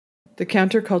The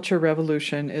counterculture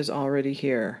revolution is already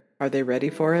here. Are they ready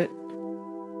for it?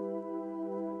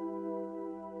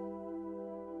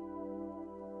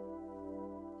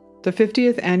 The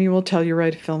 50th annual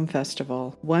Telluride Film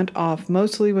Festival went off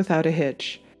mostly without a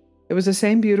hitch. It was the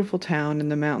same beautiful town in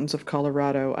the mountains of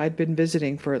Colorado I'd been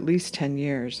visiting for at least 10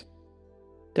 years.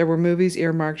 There were movies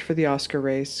earmarked for the Oscar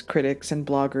race, critics and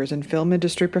bloggers and film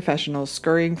industry professionals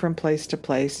scurrying from place to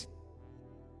place.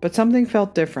 But something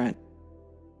felt different.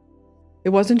 It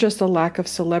wasn't just the lack of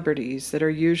celebrities that are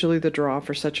usually the draw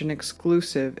for such an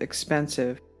exclusive,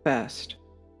 expensive fest.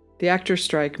 The actors'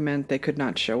 strike meant they could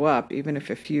not show up, even if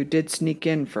a few did sneak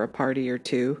in for a party or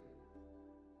two.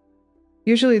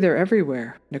 Usually they're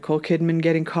everywhere. Nicole Kidman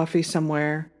getting coffee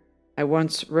somewhere. I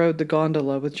once rode the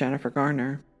gondola with Jennifer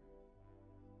Garner.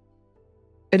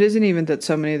 It isn't even that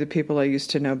so many of the people I used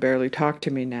to know barely talk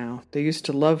to me now. They used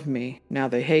to love me, now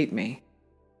they hate me.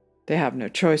 They have no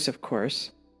choice, of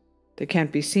course. They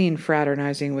can't be seen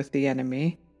fraternizing with the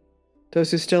enemy. Those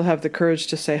who still have the courage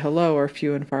to say hello are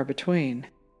few and far between.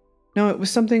 No, it was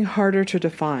something harder to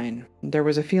define. There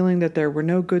was a feeling that there were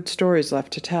no good stories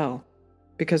left to tell,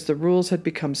 because the rules had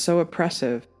become so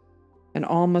oppressive, and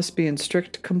all must be in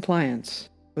strict compliance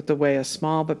with the way a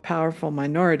small but powerful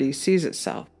minority sees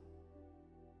itself.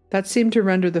 That seemed to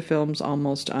render the films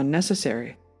almost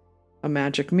unnecessary, a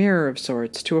magic mirror of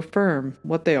sorts to affirm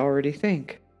what they already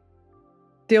think.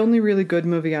 The only really good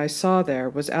movie I saw there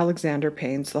was Alexander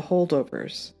Payne's The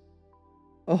Holdovers,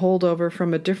 a holdover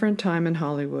from a different time in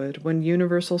Hollywood when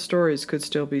universal stories could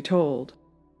still be told.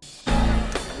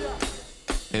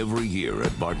 Every year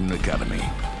at Barton Academy,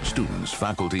 students,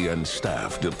 faculty, and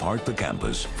staff depart the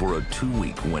campus for a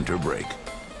 2-week winter break.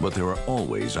 But there are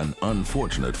always an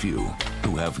unfortunate few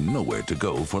who have nowhere to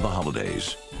go for the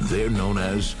holidays. They're known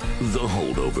as the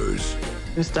holdovers.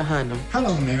 Mr. Hunnam.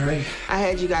 Hello, Mary. I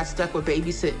heard you got stuck with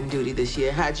babysitting duty this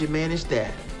year. How'd you manage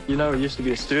that? You know, he used to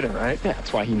be a student, right? Yeah,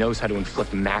 that's why he knows how to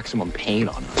inflict maximum pain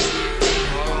on us.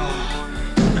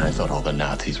 I thought all the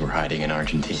Nazis were hiding in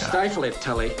Argentina. Stifle it,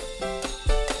 Tully.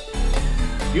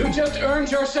 You just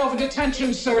earned yourself a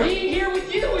detention, sir. Being here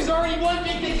with you is already one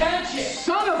big detention.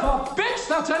 Son of a bitch,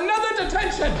 that's another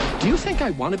detention. Do you think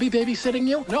I want to be babysitting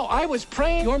you? No, I was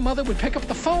praying your mother would pick up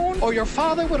the phone or your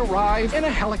father would arrive in a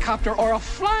helicopter or a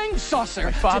flying saucer.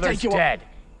 My father's to take you dead.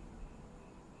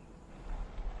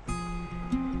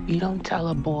 You don't tell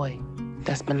a boy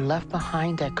that's been left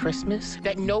behind at Christmas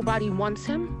that nobody wants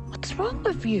him? What's wrong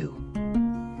with you?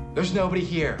 There's nobody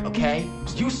here, okay?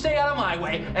 You stay out of my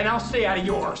way, and I'll stay out of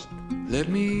yours. Let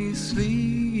me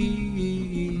sleep.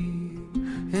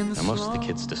 Now, most of the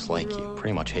kids dislike you,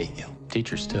 pretty much hate you.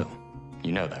 Teachers, too.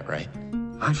 You know that, right?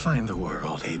 I find the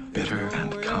world a bitter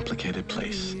and complicated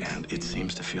place, and it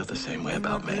seems to feel the same way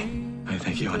about me. I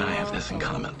think you and I have this in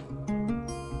common.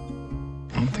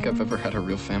 I don't think I've ever had a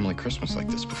real family Christmas like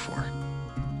this before.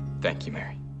 Thank you,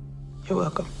 Mary. You're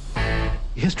welcome.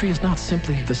 History is not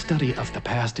simply the study of the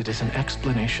past, it is an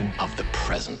explanation of the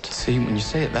present. See, when you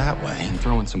say it that way and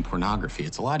throw in some pornography,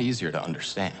 it's a lot easier to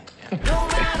understand. No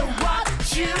matter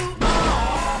what you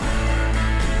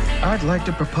I'd like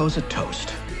to propose a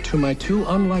toast to my two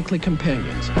unlikely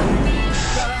companions.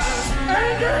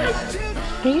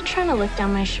 Are you trying to lick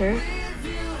down my shirt?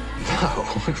 No.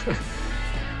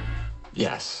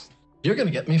 Yes. You're gonna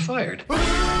get me fired.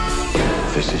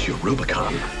 This is your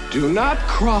Rubicon. Do not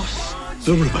cross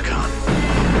the Rubicon.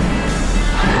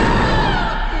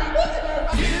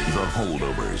 The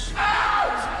holdovers.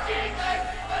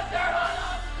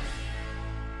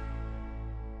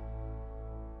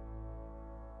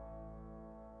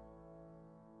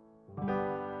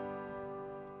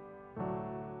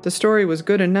 The story was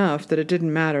good enough that it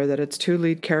didn't matter that its two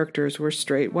lead characters were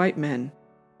straight white men.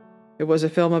 It was a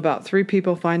film about 3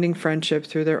 people finding friendship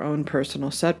through their own personal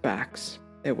setbacks.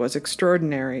 It was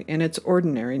extraordinary in its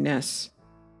ordinariness.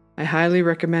 I highly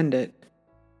recommend it.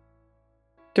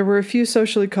 There were a few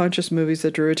socially conscious movies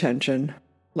that drew attention,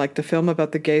 like the film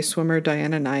about the gay swimmer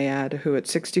Diana Nyad, who at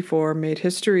 64 made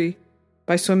history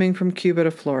by swimming from Cuba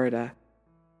to Florida,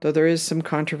 though there is some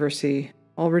controversy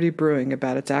already brewing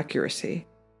about its accuracy.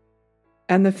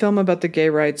 And the film about the gay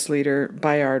rights leader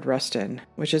Bayard Rustin,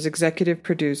 which is executive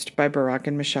produced by Barack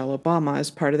and Michelle Obama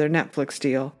as part of their Netflix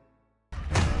deal.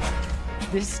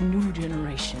 This new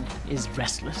generation is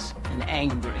restless and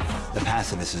angry. The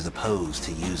pacifist is opposed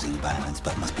to using violence,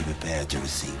 but must be prepared to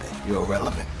receive it. You're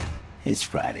irrelevant. It's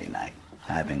Friday night.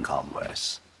 I've been called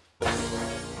worse.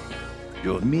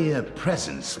 Your mere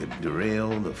presence could derail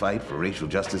the fight for racial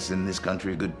justice in this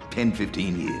country a good 10,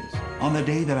 15 years. On the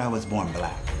day that I was born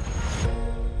black,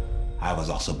 I was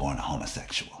also born a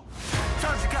homosexual.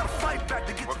 Sometimes you gotta fight back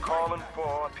to get We're calling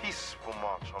for a peaceful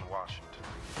march on Washington.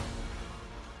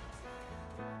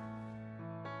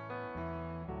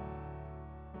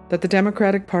 That the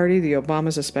Democratic Party, the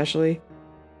Obamas especially,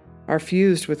 are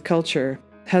fused with culture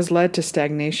has led to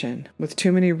stagnation, with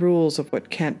too many rules of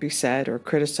what can't be said or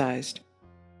criticized.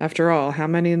 After all, how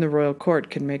many in the royal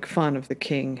court can make fun of the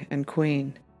king and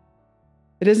queen?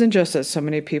 It isn't just that so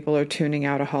many people are tuning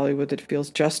out of Hollywood that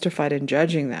feels justified in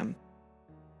judging them,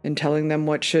 in telling them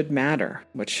what should matter,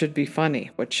 what should be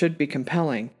funny, what should be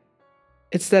compelling.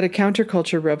 It's that a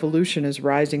counterculture revolution is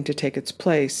rising to take its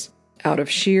place out of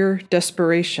sheer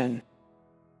desperation.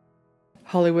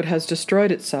 Hollywood has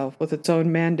destroyed itself with its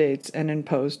own mandates and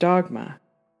imposed dogma.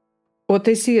 What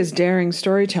they see as daring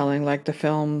storytelling, like the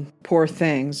film Poor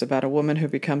Things, about a woman who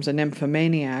becomes a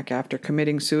nymphomaniac after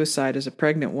committing suicide as a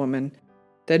pregnant woman,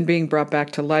 then being brought back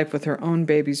to life with her own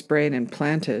baby's brain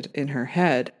implanted in her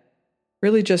head,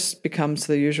 really just becomes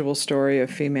the usual story of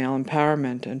female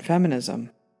empowerment and feminism.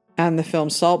 And the film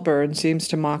Saltburn seems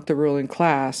to mock the ruling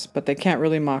class, but they can't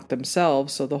really mock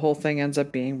themselves, so the whole thing ends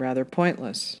up being rather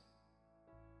pointless.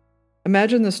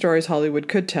 Imagine the stories Hollywood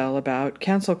could tell about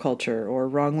cancel culture or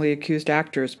wrongly accused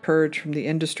actors purged from the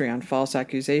industry on false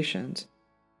accusations.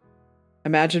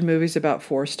 Imagine movies about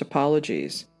forced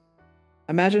apologies.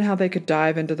 Imagine how they could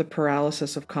dive into the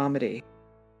paralysis of comedy.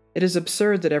 It is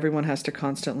absurd that everyone has to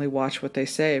constantly watch what they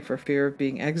say for fear of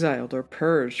being exiled or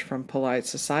purged from polite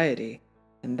society,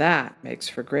 and that makes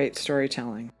for great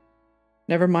storytelling.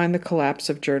 Never mind the collapse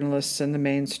of journalists in the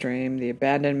mainstream, the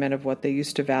abandonment of what they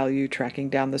used to value, tracking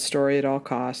down the story at all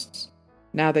costs.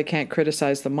 Now they can't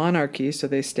criticize the monarchy, so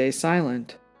they stay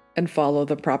silent and follow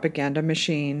the propaganda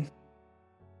machine.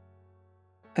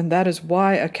 And that is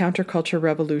why a counterculture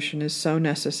revolution is so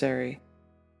necessary.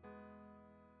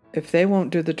 If they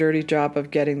won't do the dirty job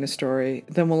of getting the story,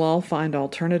 then we'll all find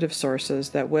alternative sources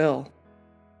that will.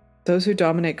 Those who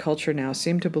dominate culture now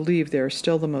seem to believe they are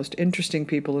still the most interesting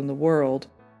people in the world,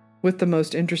 with the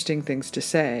most interesting things to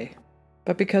say.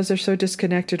 But because they're so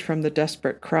disconnected from the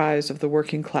desperate cries of the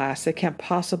working class, they can't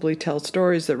possibly tell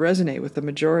stories that resonate with the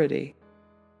majority.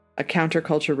 A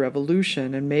counterculture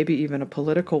revolution, and maybe even a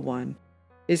political one,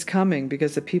 is coming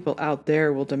because the people out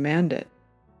there will demand it.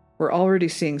 We're already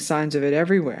seeing signs of it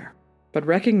everywhere, but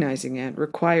recognizing it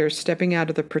requires stepping out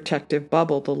of the protective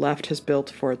bubble the left has built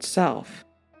for itself.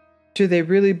 Do they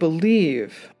really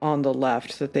believe on the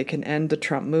left that they can end the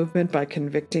Trump movement by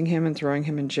convicting him and throwing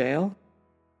him in jail?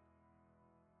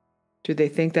 Do they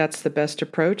think that's the best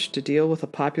approach to deal with a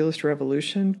populist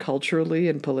revolution culturally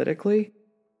and politically?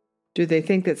 Do they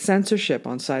think that censorship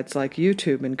on sites like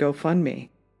YouTube and GoFundMe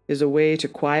is a way to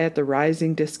quiet the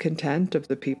rising discontent of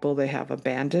the people they have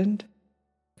abandoned?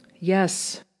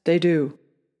 Yes, they do,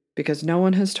 because no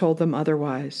one has told them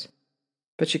otherwise.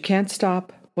 But you can't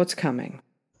stop what's coming.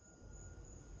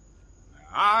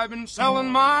 I've been selling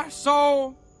my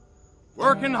soul,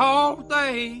 working all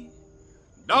day,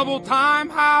 double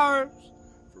time hours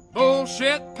for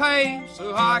bullshit pay,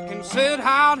 so I can sit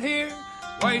out here,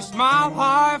 waste my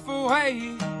life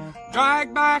away,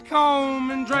 drag back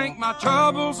home and drink my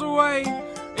troubles away.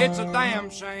 It's a damn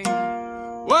shame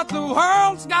what the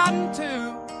world's gotten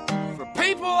to for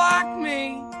people like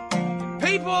me and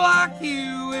people like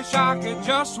you. Wish I could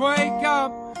just wake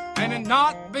up and it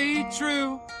not be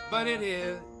true. But it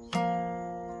is,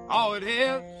 oh it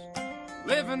is,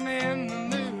 living in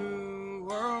the new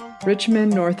world.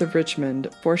 Richmond, north of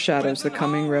Richmond, foreshadows the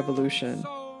coming revolution.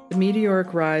 The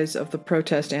meteoric rise of the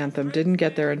protest anthem didn't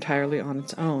get there entirely on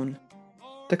its own.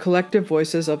 The collective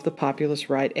voices of the populist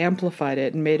right amplified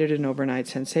it and made it an overnight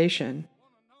sensation.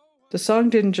 The song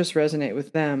didn't just resonate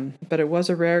with them, but it was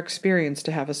a rare experience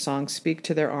to have a song speak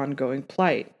to their ongoing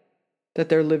plight, that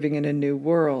they're living in a new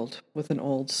world with an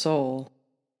old soul.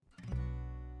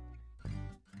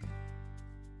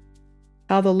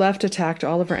 How the left attacked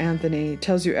Oliver Anthony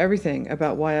tells you everything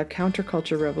about why a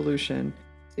counterculture revolution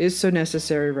is so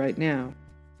necessary right now.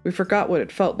 We forgot what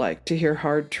it felt like to hear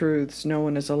hard truths no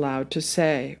one is allowed to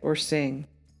say or sing.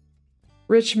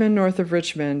 Richmond, north of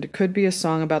Richmond could be a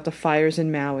song about the fires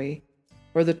in Maui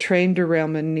or the train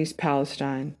derailment in East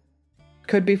Palestine.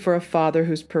 Could be for a father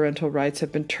whose parental rights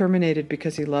have been terminated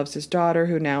because he loves his daughter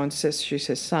who now insists she's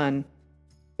his son.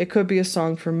 It could be a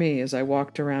song for me as I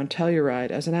walked around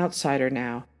Telluride as an outsider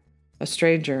now, a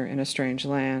stranger in a strange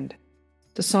land.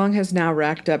 The song has now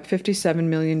racked up 57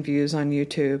 million views on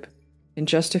YouTube in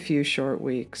just a few short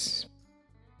weeks.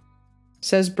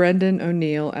 Says Brendan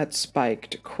O'Neill at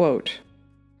Spiked, quote,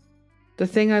 "The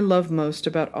thing I love most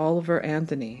about Oliver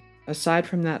Anthony, aside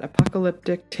from that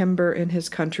apocalyptic timber in his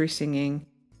country singing,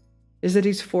 is that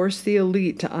he's forced the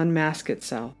elite to unmask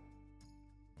itself.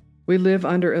 We live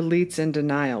under elites in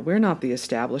denial. We're not the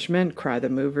establishment, cry the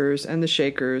movers and the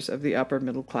shakers of the upper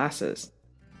middle classes.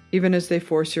 Even as they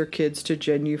force your kids to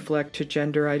genuflect to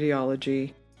gender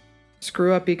ideology,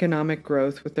 screw up economic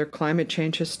growth with their climate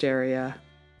change hysteria,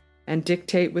 and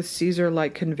dictate with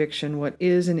Caesar-like conviction what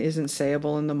is and isn't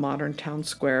sayable in the modern town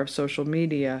square of social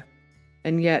media,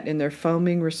 and yet in their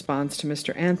foaming response to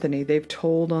Mr. Anthony, they've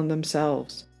told on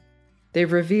themselves.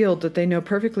 They've revealed that they know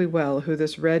perfectly well who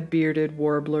this red-bearded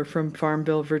warbler from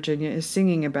Farmville, Virginia is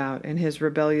singing about in his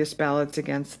rebellious ballads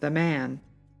against the man.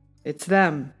 It's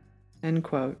them. End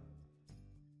quote.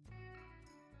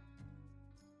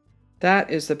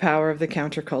 That is the power of the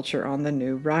counterculture on the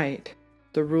new right.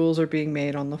 The rules are being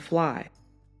made on the fly.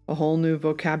 A whole new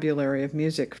vocabulary of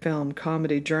music, film,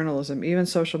 comedy, journalism, even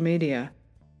social media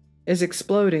is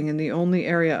exploding in the only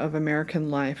area of American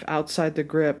life outside the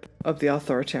grip of the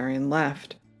authoritarian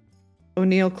left.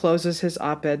 O'Neill closes his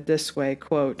op-ed this way,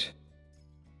 quote,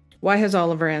 "Why has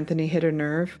Oliver Anthony hit a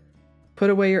nerve? Put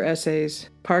away your essays,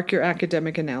 park your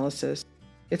academic analysis.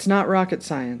 It's not rocket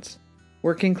science.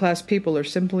 Working-class people are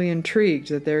simply intrigued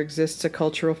that there exists a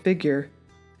cultural figure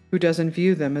who doesn't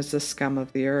view them as the scum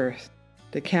of the earth.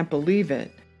 They can't believe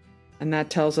it, and that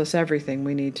tells us everything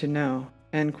we need to know."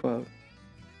 End quote.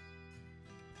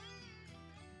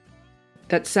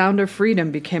 That Sound of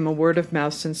Freedom became a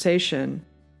word-of-mouth sensation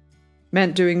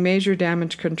meant doing major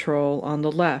damage control on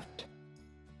the left,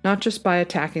 not just by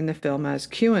attacking the film as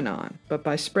QAnon, but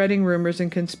by spreading rumors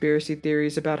and conspiracy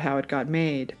theories about how it got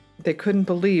made. They couldn't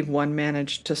believe one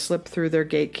managed to slip through their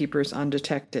gatekeepers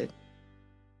undetected.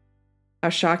 How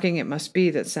shocking it must be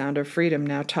that Sound of Freedom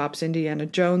now tops Indiana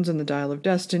Jones and the Dial of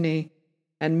Destiny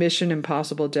and Mission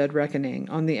Impossible: Dead Reckoning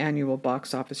on the annual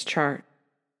box office chart.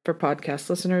 For podcast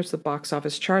listeners, the box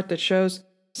office chart that shows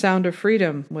Sound of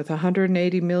Freedom with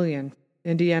 180 million,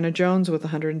 Indiana Jones with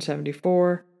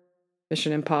 174,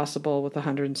 Mission Impossible with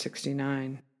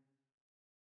 169.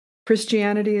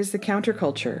 Christianity is the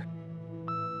counterculture.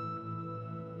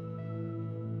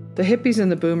 The hippies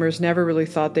and the boomers never really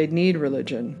thought they'd need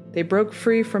religion. They broke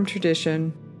free from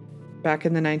tradition back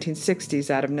in the 1960s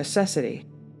out of necessity.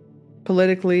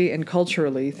 Politically and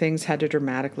culturally, things had to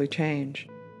dramatically change.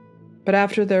 But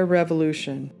after their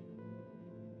revolution,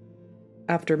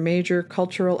 after major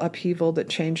cultural upheaval that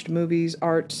changed movies,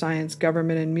 art, science,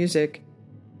 government, and music,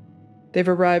 they've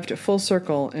arrived full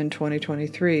circle in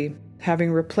 2023,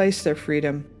 having replaced their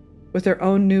freedom with their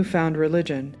own newfound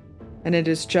religion, and it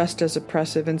is just as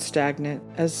oppressive and stagnant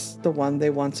as the one they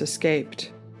once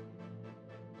escaped.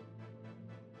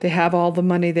 They have all the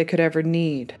money they could ever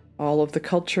need, all of the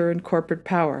culture and corporate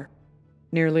power,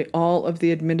 nearly all of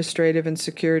the administrative and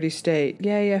security state.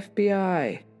 Yay,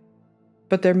 FBI.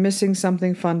 But they're missing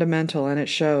something fundamental, and it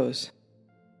shows.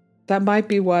 That might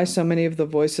be why so many of the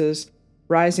voices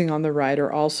rising on the right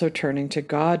are also turning to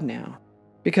God now,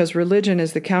 because religion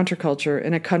is the counterculture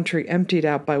in a country emptied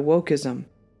out by wokeism,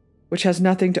 which has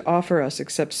nothing to offer us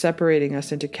except separating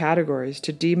us into categories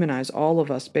to demonize all of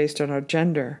us based on our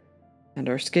gender and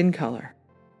our skin color.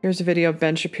 Here's a video of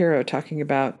Ben Shapiro talking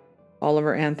about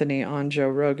Oliver Anthony on Joe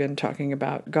Rogan, talking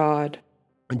about God.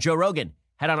 And Joe Rogan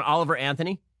had on Oliver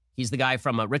Anthony. He's the guy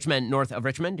from Richmond, north of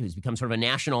Richmond, who's become sort of a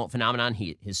national phenomenon.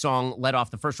 His song led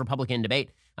off the first Republican debate.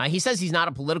 He says he's not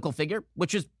a political figure,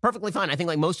 which is perfectly fine. I think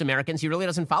like most Americans, he really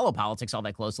doesn't follow politics all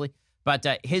that closely. But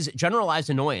his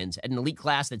generalized annoyance at an elite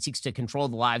class that seeks to control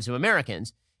the lives of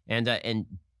Americans and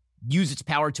use its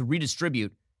power to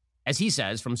redistribute, as he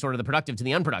says, from sort of the productive to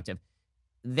the unproductive,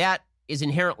 that is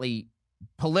inherently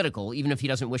political, even if he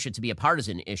doesn't wish it to be a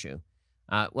partisan issue.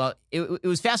 Well, it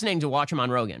was fascinating to watch him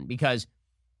on Rogan because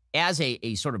as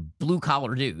a sort of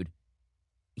blue-collar dude,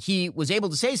 he was able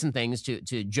to say some things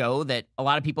to Joe that a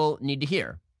lot of people need to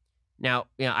hear. Now,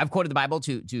 I've quoted the Bible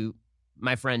to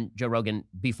my friend Joe Rogan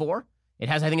before. It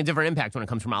has, I think, a different impact when it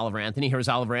comes from Oliver Anthony. Here's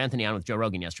Oliver Anthony on with Joe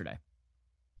Rogan yesterday.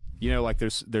 You know, like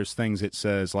there's things it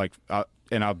says, like,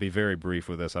 and I'll be very brief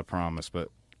with this, I promise, but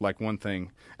like one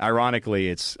thing, ironically,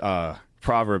 it's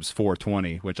Proverbs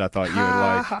 4:20, which I thought you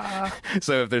would like.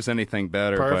 So if there's anything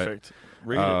better. Perfect. But,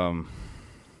 read it.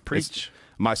 Preach.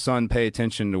 My son, pay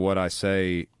attention to what I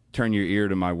say. Turn your ear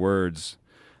to my words.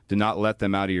 Do not let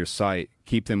them out of your sight.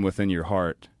 Keep them within your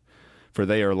heart. For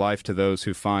they are life to those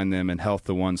who find them and health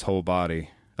to one's whole body.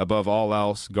 Above all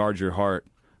else, guard your heart,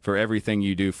 for everything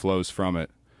you do flows from it.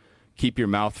 Keep your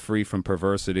mouth free from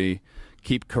perversity.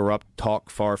 Keep corrupt talk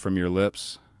far from your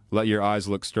lips. Let your eyes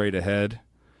look straight ahead.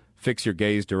 Fix your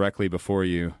gaze directly before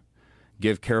you.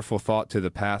 Give careful thought to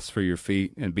the paths for your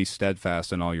feet, and be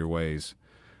steadfast in all your ways.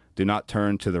 Do not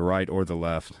turn to the right or the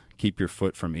left. Keep your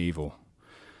foot from evil.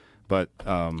 But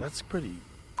that's pretty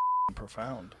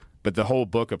profound. But the whole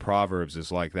book of Proverbs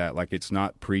is like that. Like, it's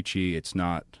not preachy. It's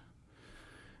not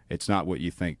what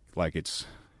you think. Like, it's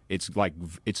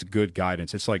good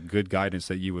guidance. It's like good guidance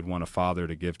that you would want a father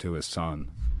to give to his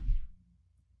son.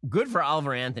 Good for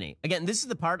Oliver Anthony. Again, this is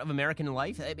the part of American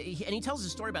life, and he tells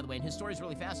his story, by the way, and his story is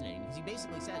really fascinating because he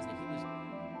basically says that he was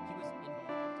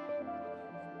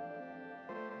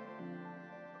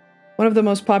One of the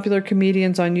most popular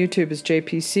comedians on YouTube is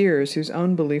J.P. Sears, whose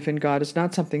own belief in God is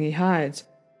not something he hides,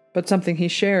 but something he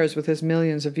shares with his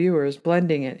millions of viewers,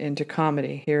 blending it into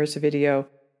comedy. Here is a video,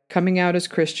 Coming Out as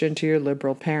Christian to Your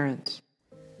Liberal Parents.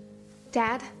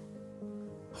 Dad?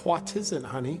 What is it,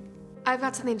 honey? I've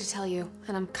got something to tell you,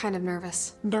 and I'm kind of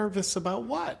nervous. Nervous about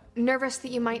what? Nervous that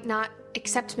you might not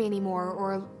accept me anymore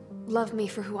or love me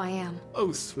for who I am.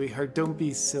 Oh, sweetheart, don't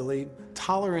be silly.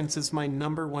 Tolerance is my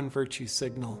 #1 virtue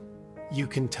signal. You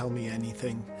can tell me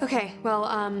anything. Okay, well,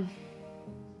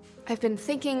 I've been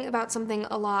thinking about something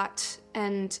a lot,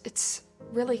 and it's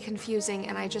really confusing,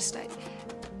 and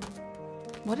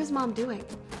what is Mom doing?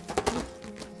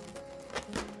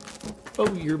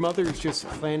 Oh, your mother's just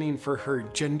planning for her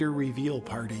gender reveal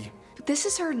party. This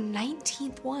is her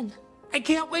 19th one. I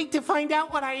can't wait to find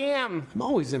out what I am. I'm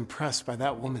always impressed by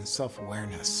that woman's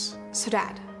self-awareness. So,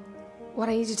 Dad, what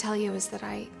I need to tell you is that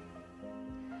I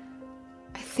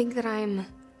think that I'm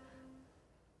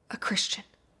a Christian.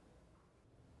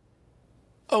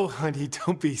 Oh, honey,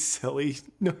 don't be silly.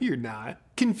 No, you're not.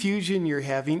 Confusion you're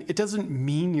having, it doesn't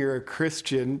mean you're a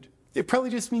Christian. It probably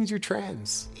just means you're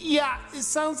trans. Yeah, it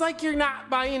sounds like you're not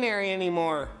binary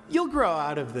anymore. You'll grow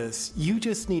out of this. You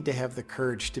just need to have the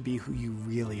courage to be who you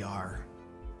really are.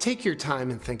 Take your time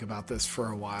and think about this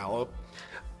for a while.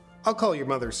 I'll call your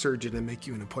mother's surgeon and make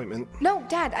you an appointment. No,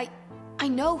 Dad, I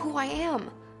know who I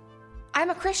am. I'm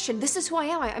a Christian. This is who I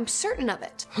am. I'm certain of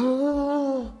it.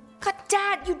 God,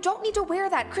 Dad, you don't need to wear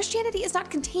that. Christianity is not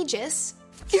contagious.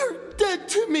 You're dead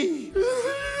to me.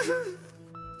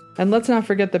 And let's not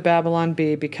forget the Babylon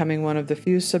Bee becoming one of the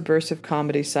few subversive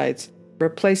comedy sites,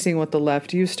 replacing what the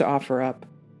left used to offer up,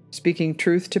 speaking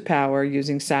truth to power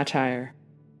using satire.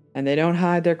 And they don't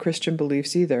hide their Christian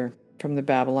beliefs either, from the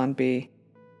Babylon Bee.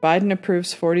 Biden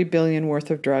approves $40 billion worth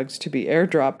of drugs to be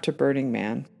airdropped to Burning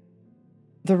Man.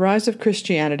 The rise of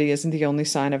Christianity isn't the only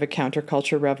sign of a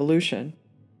counterculture revolution.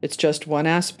 It's just one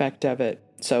aspect of it.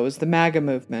 So is the MAGA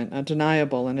movement,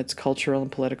 undeniable in its cultural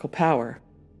and political power.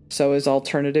 So is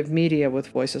alternative media with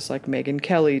voices like Megyn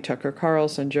Kelly, Tucker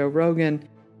Carlson, Joe Rogan,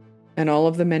 and all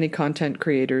of the many content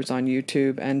creators on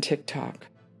YouTube and TikTok.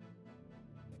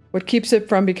 What keeps it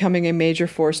from becoming a major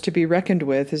force to be reckoned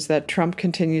with is that Trump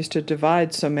continues to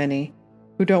divide so many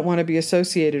who don't want to be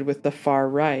associated with the far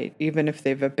right, even if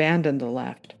they've abandoned the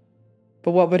left.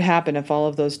 But what would happen if all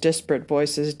of those disparate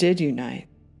voices did unite?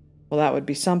 Well, that would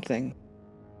be something.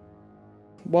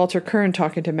 Walter Kern,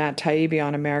 talking to Matt Taibbi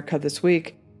on America This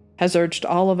Week, has urged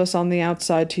all of us on the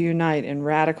outside to unite in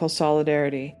radical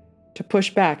solidarity, to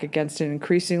push back against an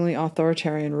increasingly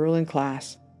authoritarian ruling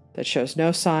class that shows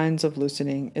no signs of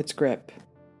loosening its grip.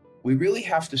 We really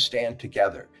have to stand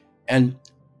together. And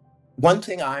one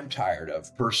thing I'm tired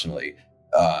of personally,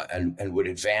 and would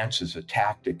advance as a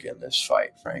tactic in this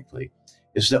fight, frankly,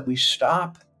 is that we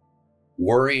stop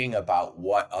worrying about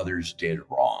what others did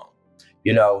wrong.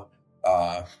 You know,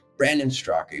 Brandon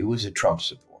Straka, who was a Trump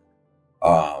supporter,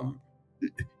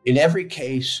 in every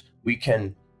case, we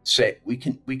can say we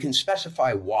can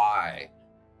specify why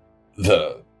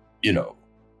the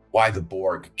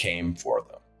Borg came for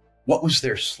them. What was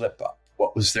their slip up?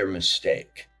 What was their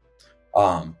mistake?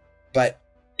 But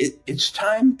it's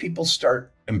time people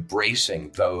start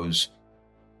embracing those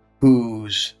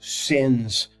whose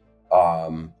sins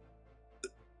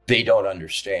they don't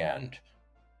understand.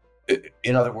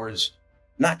 In other words,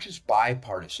 not just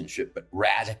bipartisanship, but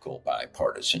radical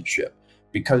bipartisanship.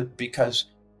 Because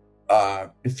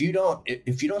if you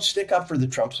don't stick up for the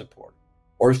Trump supporter,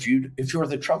 or if you're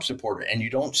the Trump supporter and you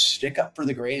don't stick up for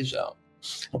the gray zone,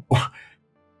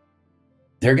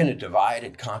 they're going to divide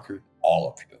and conquer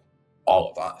all of you,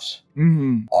 all of us.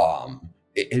 Mm-hmm.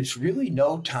 It's really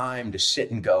no time to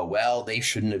sit and go, well, they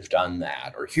shouldn't have done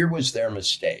that, or here was their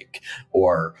mistake,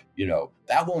 or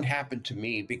that won't happen to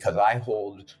me because I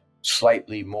hold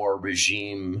slightly more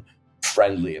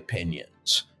regime-friendly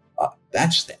opinions.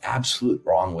 That's the absolute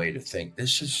wrong way to think.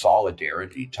 This is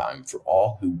solidarity time for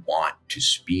all who want to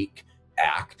speak,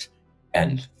 act,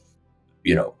 and,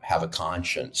 have a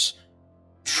conscience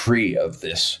free of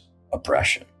this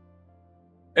oppression.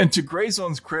 And to Gray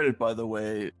Zone's credit, by the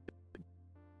way,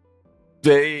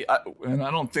 and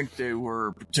I don't think they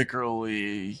were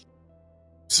particularly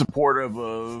supportive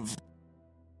of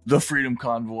the Freedom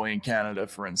Convoy in Canada,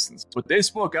 for instance. But they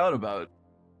spoke out about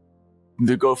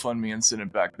the GoFundMe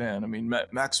incident back then. I mean,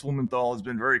 Max Blumenthal has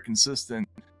been very consistent.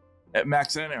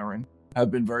 Max and Aaron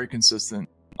have been very consistent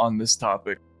on this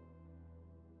topic.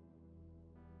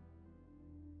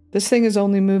 This thing is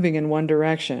only moving in one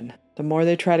direction. The more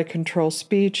they try to control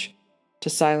speech, to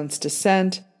silence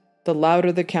dissent, the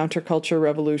louder the counterculture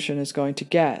revolution is going to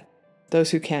get.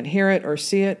 Those who can't hear it or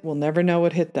see it will never know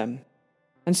what hit them.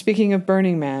 And speaking of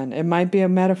Burning Man, it might be a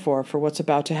metaphor for what's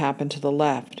about to happen to the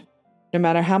left. No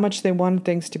matter how much they wanted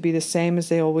things to be the same as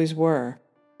they always were,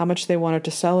 how much they wanted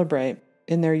to celebrate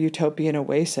in their utopian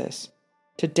oasis,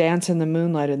 to dance in the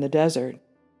moonlight in the desert,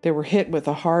 they were hit with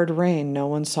a hard rain no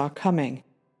one saw coming.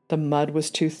 The mud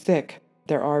was too thick.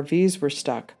 Their RVs were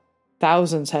stuck.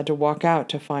 Thousands had to walk out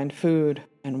to find food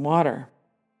and water.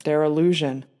 Their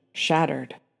illusion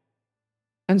shattered.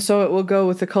 And so it will go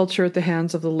with the culture at the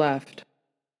hands of the left.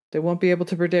 They won't be able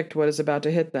to predict what is about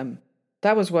to hit them.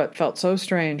 That was what felt so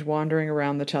strange wandering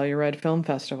around the Telluride Film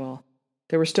Festival.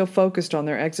 They were still focused on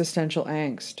their existential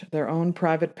angst, their own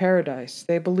private paradise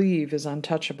they believe is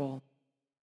untouchable.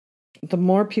 The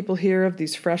more people hear of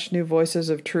these fresh new voices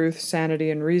of truth, sanity,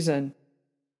 and reason,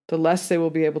 the less they will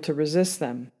be able to resist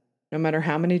them. No matter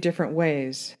how many different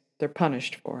ways they're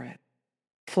punished for it.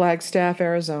 Flagstaff,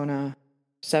 Arizona,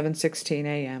 7:16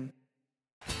 a.m.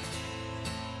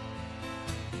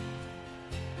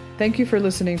 Thank you for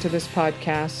listening to this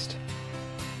podcast.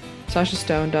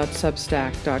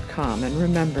 SashaStone.substack.com, and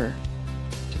remember,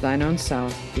 to thine own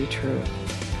self be true.